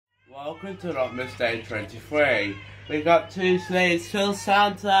Welcome to VlogMas Day 23. We got 2 sleeves till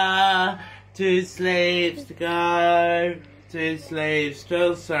Santa, 2 sleeves to go, 2 sleeves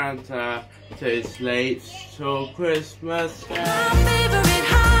till Santa, 2 sleeves till Christmas Day. My favorite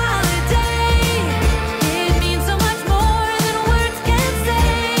holiday, it means so much more than words can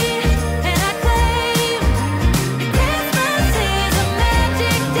say, and I claim Christmas is a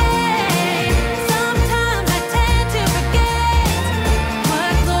magic day. Sometimes I tend to forget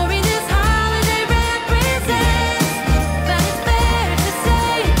what glory this holiday represents, but it's fair to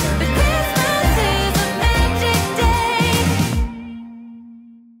say that Christmas is a magic day.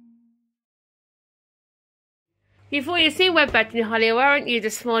 You thought you'd see Webbat and Holly, weren't you,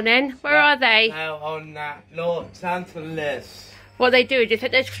 this morning? Where are they? Now on that Lord Santa list. What are they doing? Do you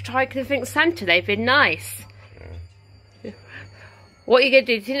think they're trying to convince Santa they've been nice? What are you going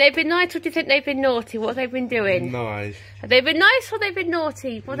to do? Do you think they've been nice or do you think they've been naughty? What have they been doing? Nice. Have they been nice or they've been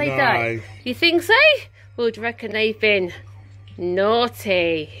naughty? What have they done? You think so? Well, do you reckon they've been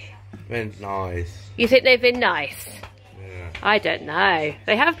naughty? Been nice. You think they've been nice? Yeah. I don't know.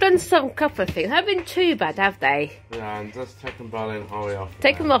 They have done some couple of things. They haven't been too bad, have they? Yeah, and just take them Violin Cory off.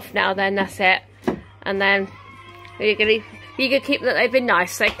 Take them off now then, that's it. And then you're gonna keep that they've been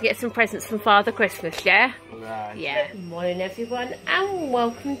nice so they can get some presents from Father Christmas, yeah? Right. Yeah. Good morning everyone and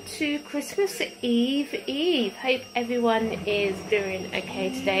welcome to Christmas Eve. Hope everyone is doing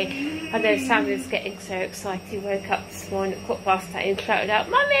okay today. I know Sam is getting so excited. He woke up this morning at 8:15 and shouted out,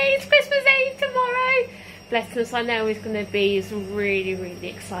 "Mummy, it's Christmas Eve tomorrow!" Bless us, I know he's going to be really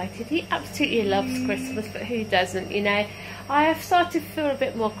excited. He absolutely loves Christmas, but who doesn't, you know? I have started to feel a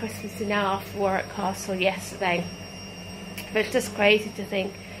bit more Christmassy now after we were at Castle yesterday. But it's just crazy to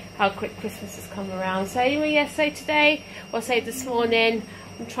think how quick Christmas has come around. So anyway, yeah, so today, or say this morning,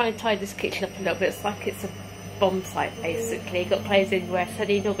 I'm trying to tidy this kitchen up a little bit. It's like it's a bomb site basically. Got clothes everywhere, so I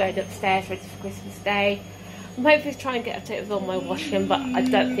need all going upstairs ready for Christmas Day. I'm hoping to try and get up to it with all my washing, but I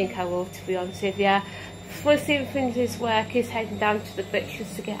don't think I will, to be honest with you. Before Stephen finishes work, he's heading down to the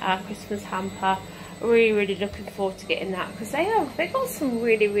butcher's to get our Christmas hamper. Really looking forward to getting that because they got some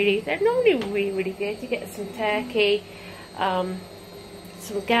they're normally really good. You get some turkey, some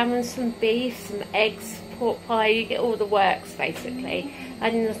gammon, some beef, some eggs, pork pie. You get all the works basically,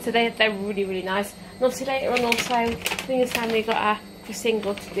 and so they're really nice. And obviously later on also, me and Sammy got our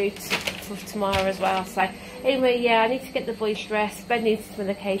single to do for tomorrow as well. So anyway, yeah, I need to get the boys dressed, Ben needs some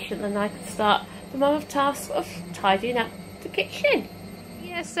medication, and I can start the mammoth task of tidying up the kitchen.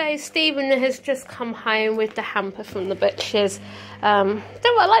 Yeah, so Stephen has just come home with the hamper from the butcher's. I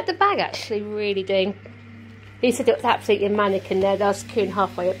like the bag actually, really do. He said it was absolutely manic in there. There was queuing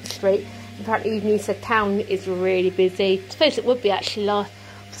halfway up the street. Apparently even he said town is really busy. I suppose it would be actually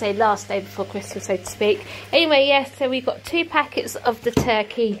last day before Christmas, so to speak. Anyway, yeah, so we got 2 packets of the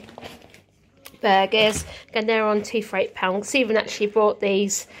turkey burgers and they're on 2 for £8. Stephen actually brought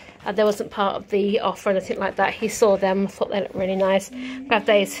these. There wasn't part of the offer or anything like that. He saw them, thought they looked really nice. Grab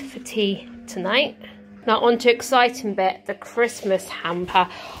those for tea tonight. Now on to exciting bit, the Christmas hamper.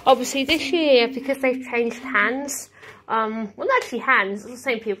 Obviously this year, because they've changed hands, well not actually hands, it's the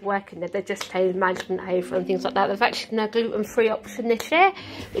same people working there, they've just changed management over and things like that. They've actually done a gluten-free option this year,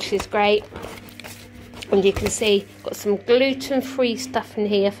 which is great. And you can see, got some gluten-free stuff in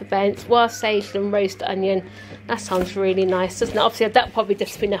here for Ben. It's wild sage and roast onion. That sounds really nice, doesn't it? Obviously, that'll probably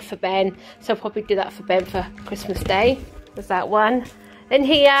just be enough for Ben. So I'll probably do that for Ben for Christmas Day. There's that one. In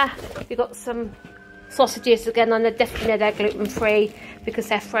here, we've got some sausages again, and they're definitely they're gluten-free because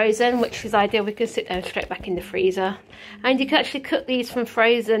they're frozen, which is ideal. We can sit them straight back in the freezer. And you can actually cook these from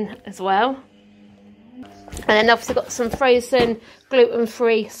frozen as well. And then obviously got some frozen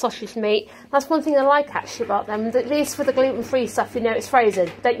gluten-free sausage meat. That's one thing I like actually about them. At least for the gluten-free stuff, you know it's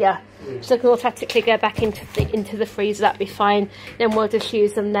frozen, don't you? So it can automatically go back into the freezer. That'd be fine. Then we'll just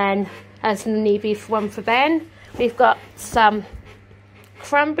use them then as an newbie for one for Ben. We've got some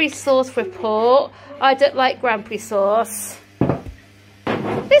cranberry sauce report. I don't like cranberry sauce.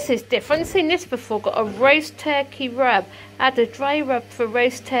 This is different. I've seen this before. Got a roast turkey rub. Add a dry rub for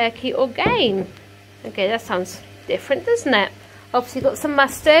roast turkey or game. Okay, that sounds different, doesn't it? Obviously got some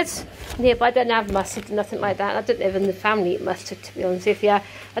mustard. Yeah, but I don't have mustard or nothing like that. I don't live in the family eat mustard, to be honest with you.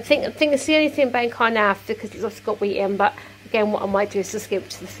 I think it's the only thing Ben can't have because it's also got wheat in. But again, what I might do is just give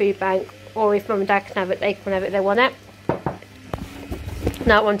it to the food bank, or if Mum and Dad can have it, they can have it. They want it.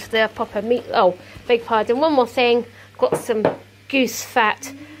 Now onto the proper meat. Oh, beg pardon. One more thing. Got some goose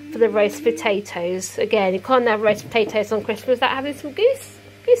fat for the roast potatoes. Again, you can't have roast potatoes on Christmas without having some goose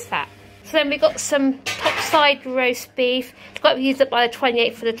fat. So then we got some Thompson side roast beef. It's got to be used up by the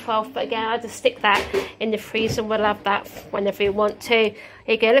 28th for the 12th, but again, I'll just stick that in the freezer and we'll have that whenever you want to. Here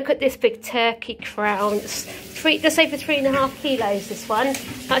you go, look at this big turkey crown. It's just over 3.5 kilos, this one.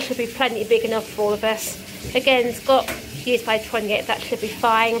 That should be plenty big enough for all of us. Again, it's got used by 28th, that should be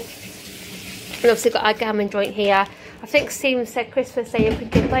fine. And obviously got our gammon joint here. I think Stephen said Christmas Day you're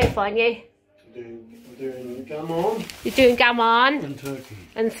cooking both, aren't you? I'm doing gammon. You're doing gammon and turkey.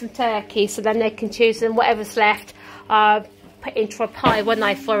 And some turkey, so then they can choose, and whatever's left, put into a pie one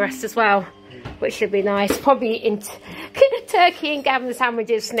night for us as well, which should be nice. Probably in turkey and gammon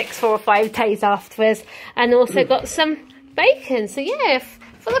sandwiches next 4 or 5 days afterwards. And also got some bacon. So yeah,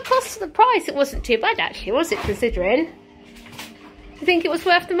 for the cost of the price, it wasn't too bad actually, was it, considering? Do you think it was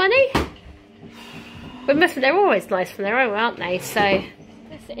worth the money? But they're always nice from their own, aren't they? So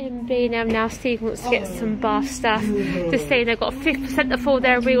that's in B&M now. Steve wants to get some bath stuff. Just saying they've got 50% off all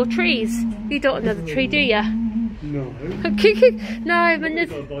their real trees. You don't want another tree, do you? No. No, but I've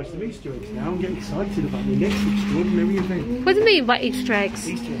got to buy some Easter eggs now. I'm getting excited about the next extraordinary event. What do you mean by Easter eggs?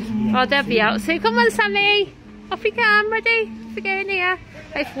 Easter eggs, yeah. Oh, they'll be out soon. Come on, Sammy. Off you come. Ready? We're going here.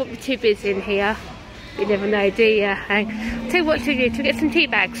 Hopefully won't be too busy in here. You never know, do you? Hey. Tell you what to do. To get some tea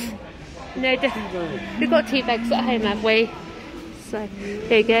bags. No, we've got tea bags at home, have we? So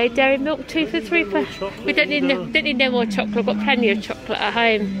there you go. Dairy milk 2 for 3 per. We don't need no more chocolate. We've got plenty of chocolate at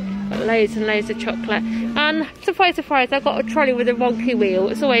home. Got loads and loads of chocolate. And surprise, surprise, I've got a trolley with a wonky wheel.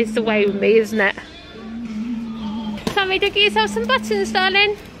 It's always the way with me, isn't it? Sammy, do you get yourself some buttons,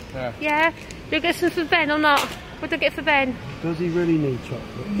 darling? Yeah. Yeah. Do you get some for Ben or not? What do I get for Ben? Does he really need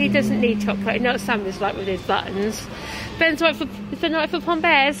chocolate? He doesn't need chocolate. You know what Sammy's like with his buttons. Ben's right for. Is Ben right for Pom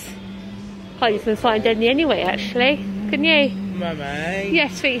Bears? You can find any anyway, actually. Can you? Mummy.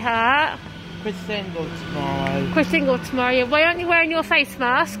 Yes, sweetheart. Chris Single tomorrow. Chris Single tomorrow. Why aren't you wearing your face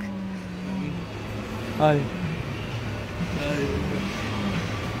mask? Hi.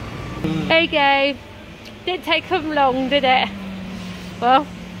 There you go. Didn't take them long, did it? Well,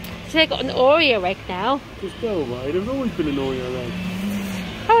 so they got an Oreo egg now. Just go away. There's always been an Oreo egg.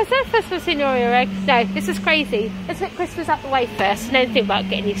 Oh, is that first I've seen Oreo egg? No, this is crazy. Let's get Christmas out the way first and then think about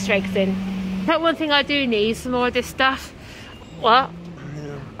getting Easter eggs in. That one thing I do need, some more of this stuff. What?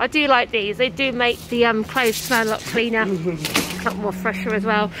 Yeah. I do like these. They do make the clothes smell a lot cleaner. A lot more fresher as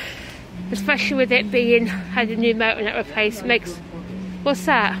well. Especially with it being had a new motor net replaced. Makes. What's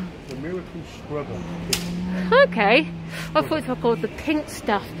that? The Miracle Scrubber. Okay. I thought it was called the pink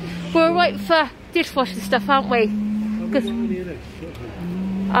stuff. We're right for dishwasher stuff, aren't we?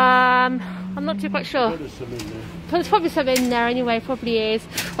 I'm not too quite sure. There's probably some in there anyway, probably is.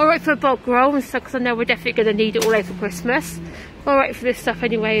 Alright for a bog roll and stuff, because I know we're definitely going to need it all over Christmas. Alright for this stuff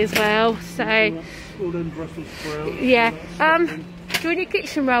anyway as well, so... Yeah. Do we need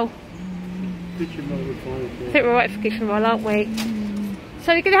kitchen roll? Kitchen roll is fine. I think we're right for kitchen roll, aren't we?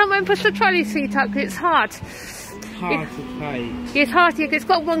 So you're going to help me and push the trolley seat up, because it's hard. Hard to take. It's hard, because it's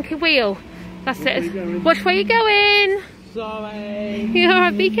got a wonky wheel. That's it. Watch where you're going. Sorry.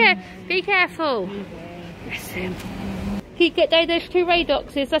 Yeah, be careful. Bless him. Can you get those 2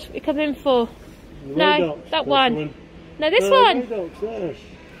 Radoxes? That's what we come in for. No, that one. No, this one.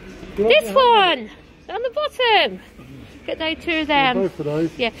 This one. On the bottom. Get those 2 of them. Both of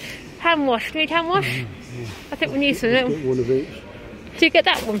those. Yeah. Hand wash. Do you need hand wash? I think we need some. Get one of each. Do you get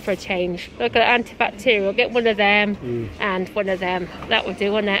that one for a change? Look at antibacterial. Get one of them and one of them. That would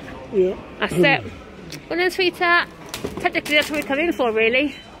do, wouldn't it? Yeah. That's it. Well then, sweetheart. Technically, that's what we come in for,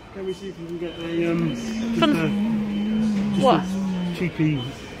 really. Can we see if we can get a cheapy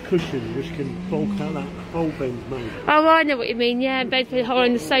cushion which can bulk out that hole Ben's made? Oh, I know what you mean. Yeah, bed for the hole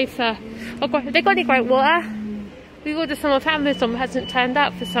in the sofa. Oh, have they got any great water? We ordered some off Amazon, hasn't turned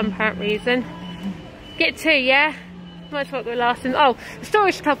up for some apparent reason. Get 2, yeah. Much what we're lasting. Oh, a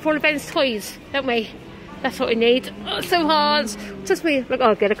storage tub for all of Ben's toys, don't we? That's what we need. Oh, it's so hard. Just me. Look,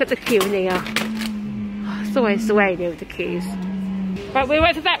 oh, good. Look at the queue in here. It's always the way with the queues. Right, we're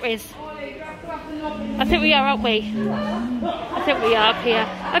waiting for batteries. I think we are, aren't we? I think we are up here.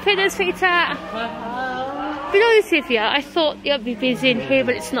 Up here, there's sweetheart. To be honest with you, I thought it would be busy in here,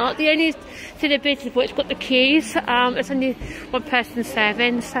 but it's not. The only thing they're busy for is got the queues. It's only one person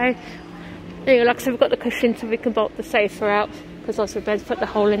serving, so anyway, like I said, we've got the cushion so we can bolt the sofa out because also Ben's put the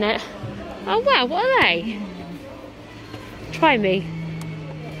hole in it. Oh wow, what are they? Try me.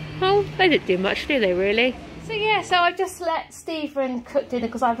 Oh, they didn't do much, do they, really? So yeah, so I just let Stephen cook dinner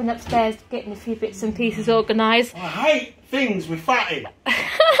because I've been upstairs getting a few bits and pieces organised. I hate things with fat in.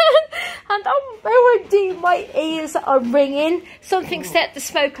 And OMD, my ears are ringing. Something set the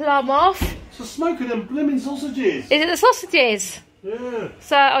smoke alarm off. It's the smoke of them blimmin' sausages. Is it the sausages? Yeah.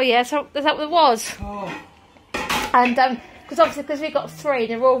 So, oh yeah, so is that what it was? Oh. And because obviously, because we've got 3,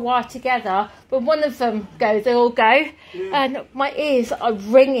 they're all wired together. But one of them goes, they all go. And my ears are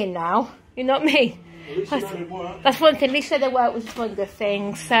ringing now. You know what I mean? That's one thing. At least they work, was one good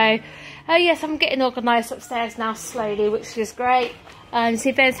thing. So, yes, I'm getting organised upstairs now slowly, which is great.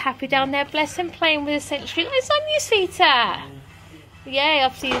 See, Ben's happy down there. Bless him, playing with the Century. It's on you, sweetheart. Yeah,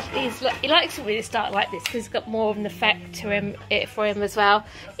 obviously he likes it when it starts like this because it's got more of an effect to him for him as well.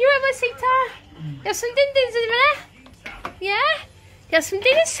 You right, my sweetheart? You have some din-dins in a minute? Yeah? You have some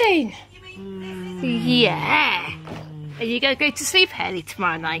dinner soon? Yeah. Are you going to go to sleep early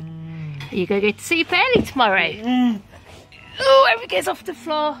tomorrow night? Are you going to go to sleep early tomorrow? Oh, everyone gets off the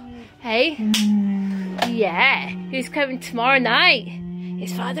floor. Hey? Yeah. Who's coming tomorrow night?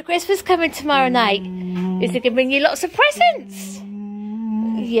 Is Father Christmas coming tomorrow night? Is he going to bring you lots of presents?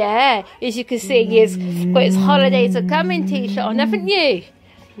 Yeah, as you can see, he's got his holidays are coming t-shirt on, haven't you?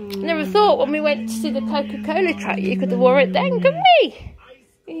 Never thought when we went to see the Coca-Cola truck you could have wore it then, couldn't we?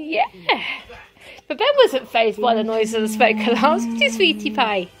 Yeah. But Ben wasn't fazed by the noise of the smoke alarms, was he, sweetie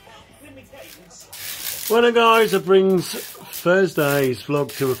pie? Well then guys, that brings Thursday's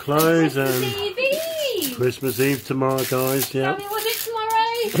vlog to a close, and Christmas Eve tomorrow, guys. Yeah. Tell me, was it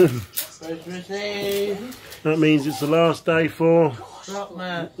tomorrow? Christmas Eve. That means it's the last day for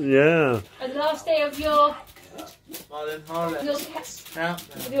VlogMas. Yeah. And the last day of your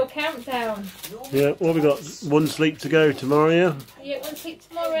countdown. Yeah, well, we got 1 sleep to go tomorrow, yeah? Yeah, 1 sleep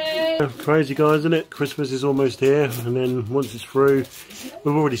tomorrow. Yeah, crazy, guys, isn't it? Christmas is almost here, and then once it's through,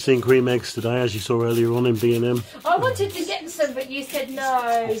 we've already seen cream eggs today, as you saw earlier on in B&M. I wanted to get some, but you said no.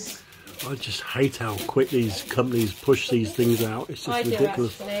 I just hate how quick these companies push these things out. It's just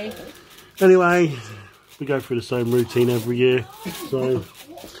ridiculous. Do, actually. Anyway, we go through the same routine every year, so...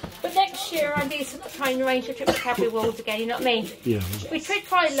 But next year I do try and arrange a trip to Cadbury World again, you know what I mean? Yeah. We should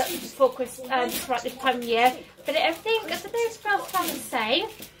try and look before Christmas, right this time of year, but everything, I don't know if smells the same.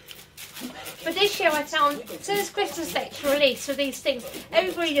 But this year I found, as soon as Christmas dates were released for these things,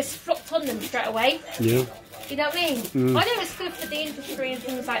 everybody just flocked on them straight away. Yeah. You know what I mean? I know it's good for the industry and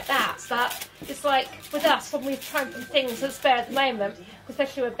things like that, but it's like with us, when we're trying to things that's fair at the moment,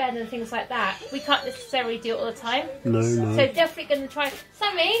 especially with Ben and things like that, we can't necessarily do it all the time. No. So definitely going to try.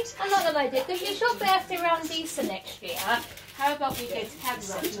 Sammy, I'm not going to lie to you, because it's your birthday around Easter next year. How about we go to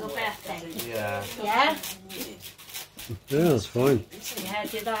Cadbury for your birthday? Yeah. Yeah? Yeah, that's fine. Yeah,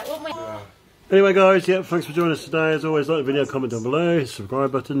 do that. Won't we? Anyway, guys, yeah, thanks for joining us today. As always, like the video, comment down below,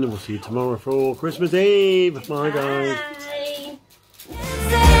 subscribe button, and we'll see you tomorrow for Christmas Eve. Bye, guys. Bye.